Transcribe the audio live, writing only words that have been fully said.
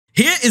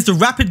Here is the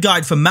rapid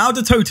guide for Mauer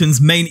Der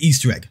Toten's main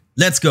Easter egg.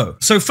 Let's go.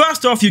 So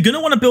first off, you're going to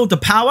want to build the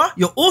power,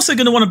 you're also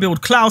going to want to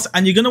build Klaus,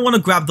 and you're going to want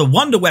to grab the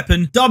wonder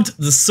weapon dubbed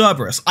the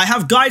CRBR-S. I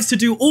have guides to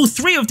do all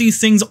three of these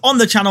things on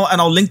the channel,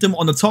 and I'll link them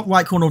on the top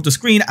right corner of the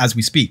screen as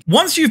we speak.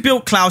 Once you've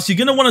built Klaus, you're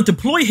going to want to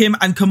deploy him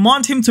and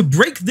command him to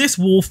break this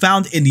wall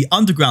found in the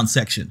underground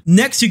section.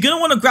 Next, you're going to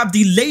want to grab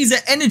the laser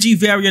energy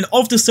variant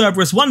of the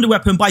CRBR-S wonder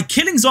weapon by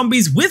killing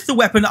zombies with the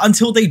weapon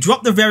until they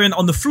drop the variant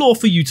on the floor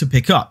for you to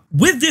pick up.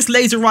 With this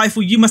laser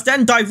rifle, you must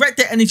then direct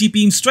the energy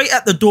beam straight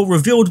at the door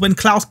revealed when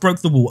Klaus broke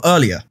the wall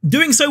earlier.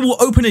 Doing so will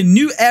open a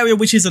new area,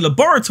 which is a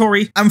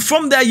laboratory, and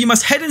from there you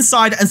must head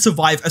inside and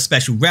survive a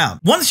special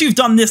round. Once you've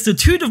done this, the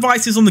two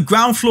devices on the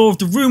ground floor of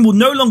the room will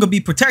no longer be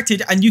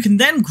protected, and you can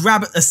then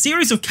grab a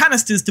series of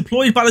canisters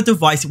deployed by the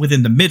device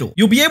within the middle.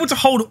 You'll be able to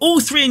hold all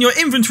three in your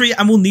inventory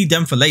and will need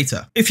them for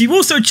later. If you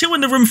also chill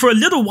in the room for a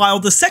little while,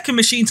 the second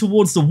machine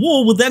towards the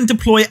wall will then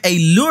deploy a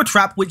lure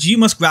trap, which you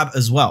must grab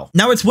as well.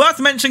 Now, it's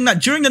worth mentioning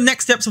that during the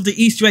next steps of the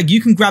Easter egg,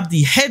 you can grab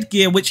the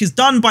headgear, which is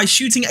done by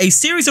shooting a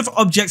series of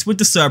objects with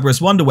the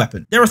CRBR-S wonder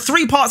weapon. There are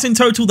 3 parts in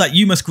total that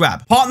you must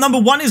grab. Part number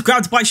 1 is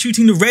grabbed by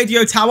shooting the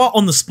radio tower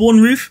on the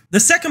spawn roof. The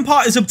second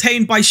part is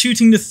obtained by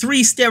shooting the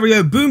 3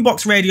 stereo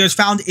boombox radios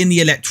found in the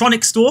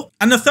electronics store.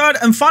 And the third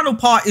and final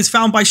part is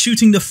found by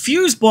shooting the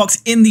fuse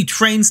box in the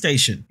train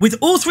station. With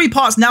all 3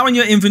 parts now in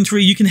your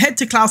inventory, you can head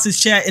to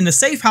Klaus's chair in the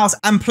safe house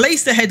and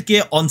place the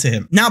headgear onto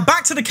him. Now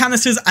back to the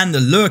canisters and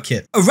the lure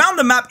kit. Around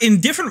the map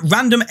in different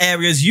random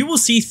areas, you will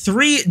see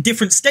 3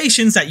 different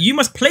stations that you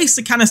must place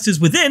the canisters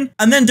within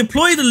and then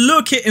deploy the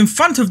lure kit in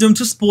front of them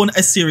to spawn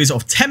a series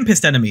of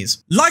Tempest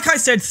enemies. Like I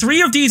said,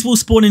 3 of these will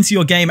spawn into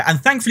your game,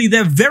 and thankfully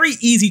they're very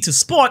easy to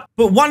spot,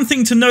 but one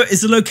thing to note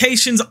is the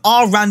locations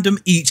are random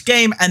each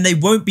game and they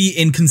won't be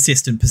in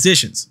consistent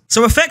positions.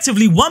 So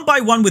effectively, one by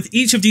one with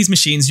each of these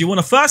machines, you want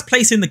to first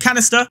place in the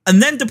canister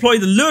and then deploy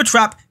the lure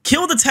trap,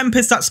 kill the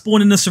Tempests that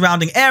spawn in the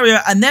surrounding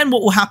area, and then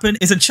what will happen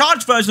is a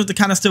charged version of the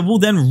canister will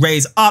then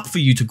raise up for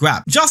you to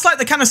grab. Just like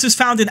the canisters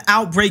found in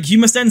Outbreak, you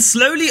must then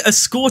slowly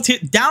escort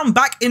it down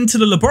back into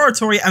the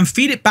laboratory and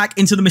feed it back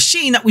into the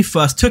machine that we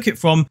first took it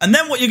from. And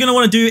then what you're going to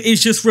want to do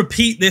is just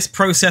repeat this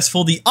process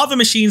for the other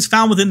machines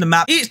found within the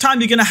map. Each time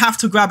you're going to have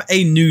to grab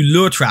a new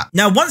lure trap.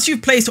 Now, once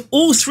you've placed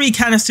all 3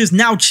 canisters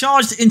now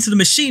charged into the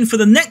machine, for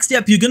the next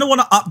step, you're going to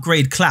want to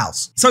upgrade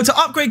Klaus. So to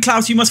upgrade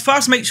Klaus, you must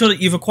first make sure that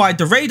you've acquired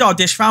the radar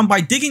dish found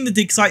by digging the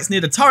dig sites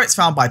near the turrets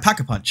found by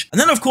Pack-a-Punch. And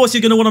then of course,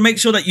 you're going to want to make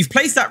sure that you've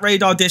placed that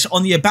radar dish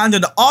on the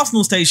abandoned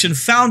arsenal station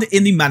found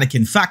in the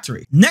mannequin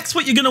factory. Next,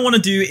 what you're going to want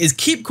to do is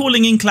keep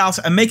calling in Klaus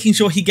and making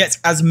sure he gets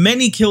as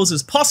many kills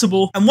as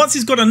possible. And once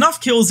he's got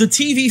enough kills, the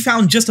TV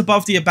found just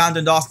above the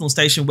abandoned arsenal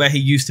station where he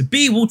used to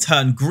be will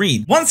turn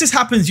green. Once this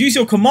happens, use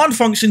your command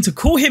function to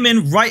call him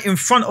in right in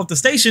front of the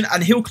station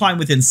and he'll climb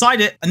within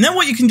inside it. And then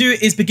what you can do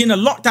is begin a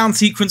lockdown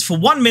sequence for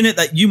 1 minute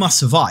that you must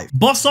survive.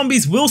 Boss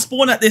zombies will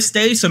spawn at this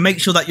stage, so make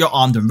sure that you're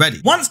armed and ready.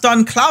 Once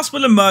done, Klaus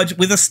will emerge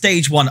with a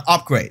stage 1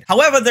 upgrade.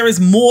 However, there is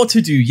more to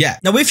do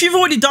yet. Now, if you've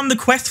already done the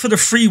quest for the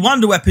free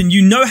wonder weapon,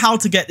 you know how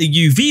to get the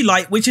UV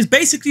light, which is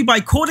basically by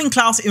calling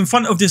Klaus in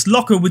front of this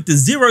locker with the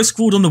 0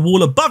 scrawled on the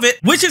wall above it,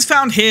 which is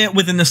found here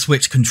within the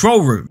switch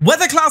control room.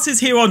 Whether Klaus is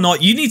here or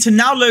not, you need to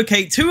now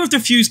locate 2 of the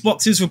fuse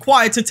boxes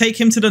required to take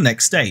him to the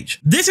next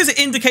stage. This is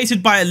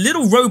indicated by a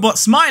little robot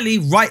smiley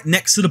right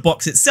next to the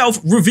box itself,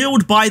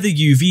 revealed by the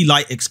UV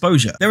light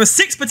exposure. There are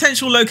 6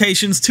 potential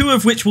locations, 2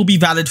 of which will be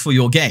valid for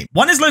your game.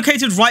 One is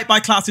located right by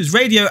Klaus's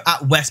radio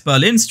at West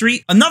Berlin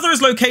Street. Another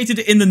is located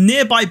in the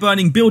nearby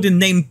burning building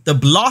named the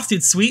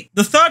Blasted Suite.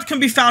 The third can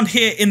be found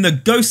here in the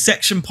ghost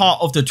section part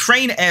of the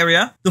train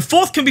area. The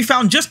fourth can be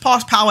found just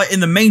past power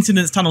in the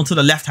maintenance tunnel to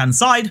the left hand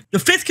side. The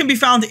fifth can be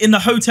found in the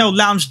hotel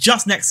lounge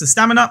just next to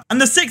Stamina. And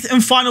the 6th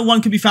and final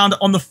one can be found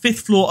on the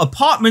 5th floor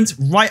apartment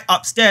right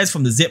upstairs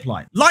from the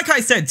zipline. Like I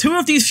said, 2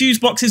 of these fuse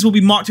boxes will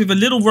be marked with a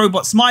little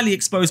robot smiley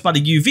exposed by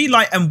the UV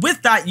light, and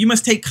with that you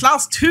must take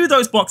Klaus to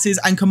those boxes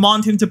and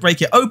command him to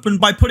break it open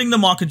by putting the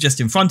marker just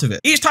in front of it.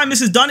 Each time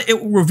this is done,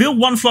 it will reveal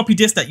 1 floppy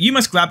disk that you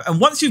must grab, and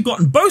once you've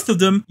gotten both of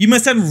them, you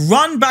must then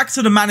run back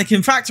to the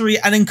mannequin factory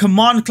and then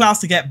command Klaus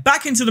to get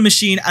back into the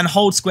machine and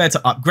hold square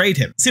to upgrade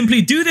him.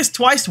 Simply do this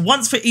twice,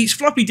 once for each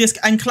floppy disk,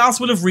 and Klaus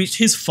will have reached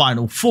his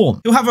final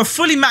form. He'll have a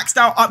fully maxed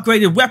out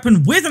upgraded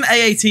weapon with an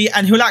AAT,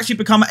 and he'll actually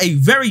become a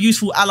very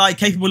useful ally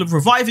capable of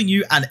reviving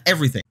you and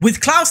everything.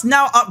 With Klaus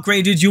now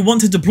upgraded, you'll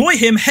want to deploy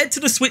him, head to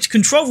the switch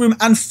control room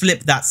and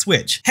flip that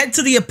switch. Head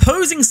to the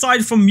opposing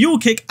side from Mule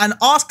Kick and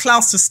ask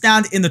Klaus to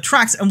stand in the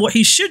tracks, and what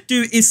he should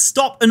do is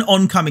stop an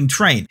oncoming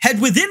train.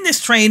 Head within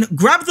this train,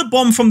 grab the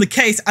bomb from the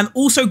case, and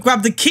also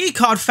grab the key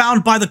card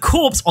found by the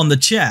corpse on the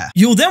chair.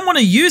 You'll then want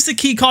to use the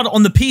key card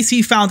on the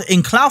PC found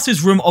in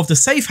Klaus's room of the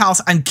safe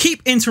house and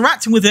keep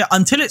interacting with it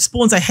until it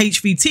spawns a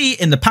HVT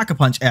in the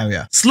Pack-a-Punch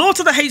area.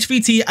 Slaughter the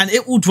HVT and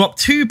it will drop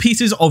 2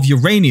 pieces of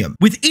uranium.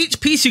 With each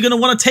piece, you're going to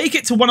want to take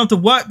it to one of the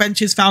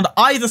workbenches found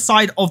either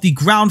side of the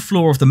ground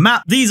floor of the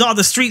map. These are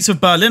the streets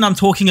of Berlin I'm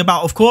talking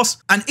about, of course,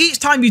 and each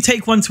time you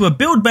take one to a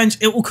build bench,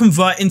 it will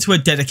convert into a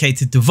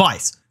dedicated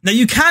device. Now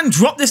you can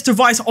drop this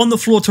device on the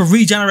floor to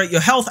regenerate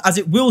your health, as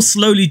it will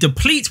slowly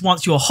deplete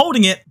once you're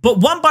holding it, but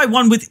one by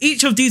one with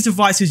each of these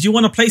devices you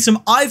want to place them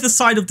either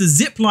side of the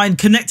zip line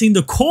connecting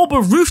the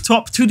Korba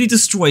rooftop to the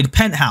destroyed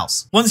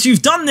penthouse. Once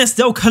you've done this,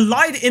 they'll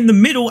collide in the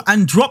middle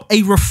and drop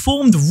a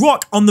reformed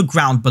rock on the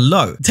ground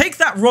below. Take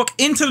that rock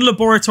into the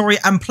laboratory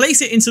and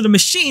place it into the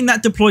machine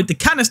that deployed the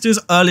canisters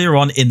earlier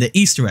on in the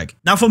Easter egg.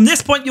 Now from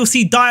this point you'll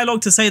see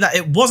dialogue to say that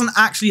it wasn't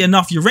actually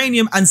enough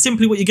uranium, and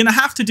simply what you're going to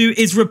have to do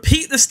is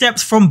repeat the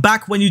steps from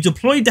back when you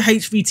deployed the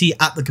HVT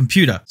at the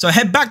computer. So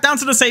head back down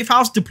to the safe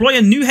house, deploy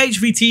a new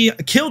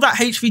HVT, kill that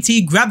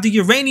HVT, grab the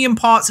uranium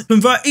parts,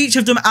 convert each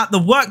of them at the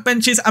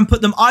workbenches and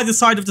put them either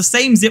side of the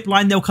same zip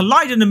line. They'll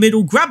collide in the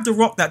middle, grab the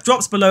rock that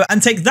drops below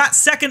and take that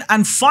second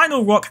and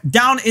final rock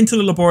down into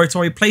the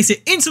laboratory, place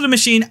it into the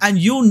machine, and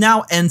you'll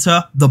now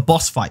enter the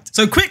boss fight.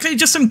 So quickly,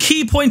 just some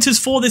key pointers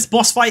for this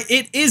boss fight.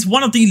 It is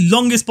one of the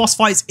longest boss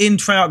fights in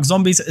Treyarch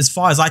Zombies as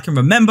far as I can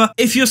remember.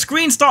 If your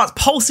screen starts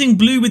pulsing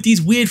blue with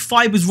these weird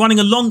fibers running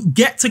along,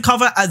 get to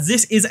cover, as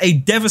this is a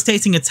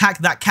devastating attack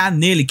that can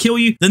nearly kill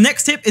you. The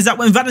next tip is that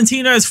when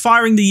Valentina is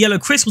firing the yellow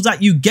crystals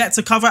at you, get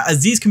to cover,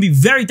 as these can be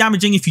very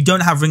damaging if you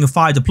don't have Ring of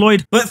Fire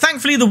deployed. But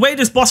thankfully, the way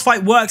this boss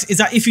fight works is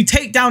that if you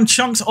take down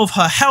chunks of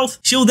her health,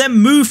 she'll then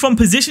move from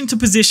position to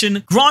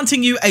position,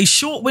 granting you a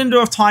short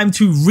window of time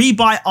to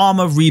rebuy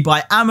armor,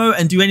 rebuy ammo,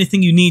 and do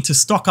anything you need to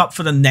stock up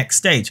for the next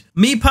stage.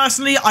 Me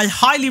personally, I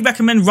highly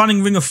recommend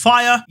running Ring of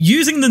Fire,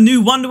 using the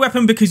new wonder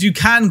weapon because you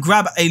can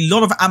grab a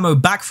lot of ammo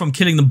back from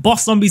killing the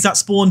boss zombies that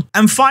spawn.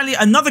 And finally,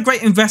 another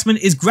great investment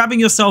is grabbing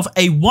yourself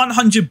a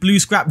 100 blue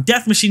scrap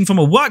death machine from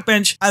a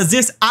workbench, as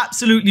this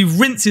absolutely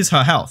rinses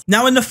her health.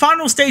 Now in the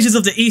final stages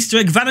of the Easter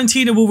egg,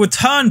 Valentina will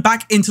return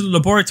back into the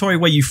laboratory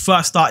where you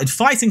first started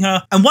fighting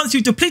her, and once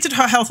you've depleted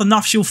her health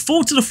enough, she'll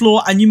fall to the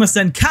floor and you must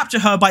then capture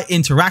her by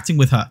interacting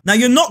with her. Now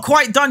you're not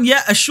quite done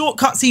yet. A short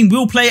cutscene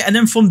will play, and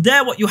then from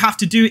there what you'll have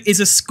to do is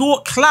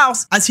escort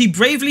Klaus as he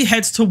bravely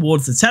heads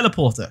towards the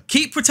teleporter.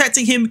 Keep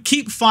protecting him,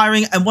 keep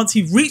firing, and once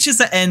he reaches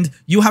the end,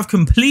 you'll have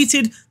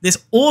completed this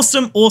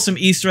awesome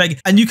Easter egg,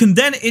 and you can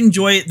then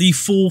enjoy the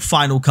full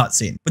final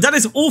cutscene. But that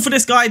is all for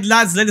this guide,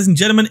 lads, ladies and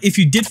gentlemen. If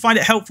you did find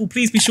it helpful,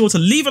 please be sure to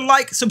leave a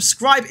like,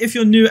 subscribe if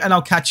you're new, and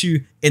I'll catch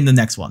you in the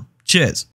next one. Cheers.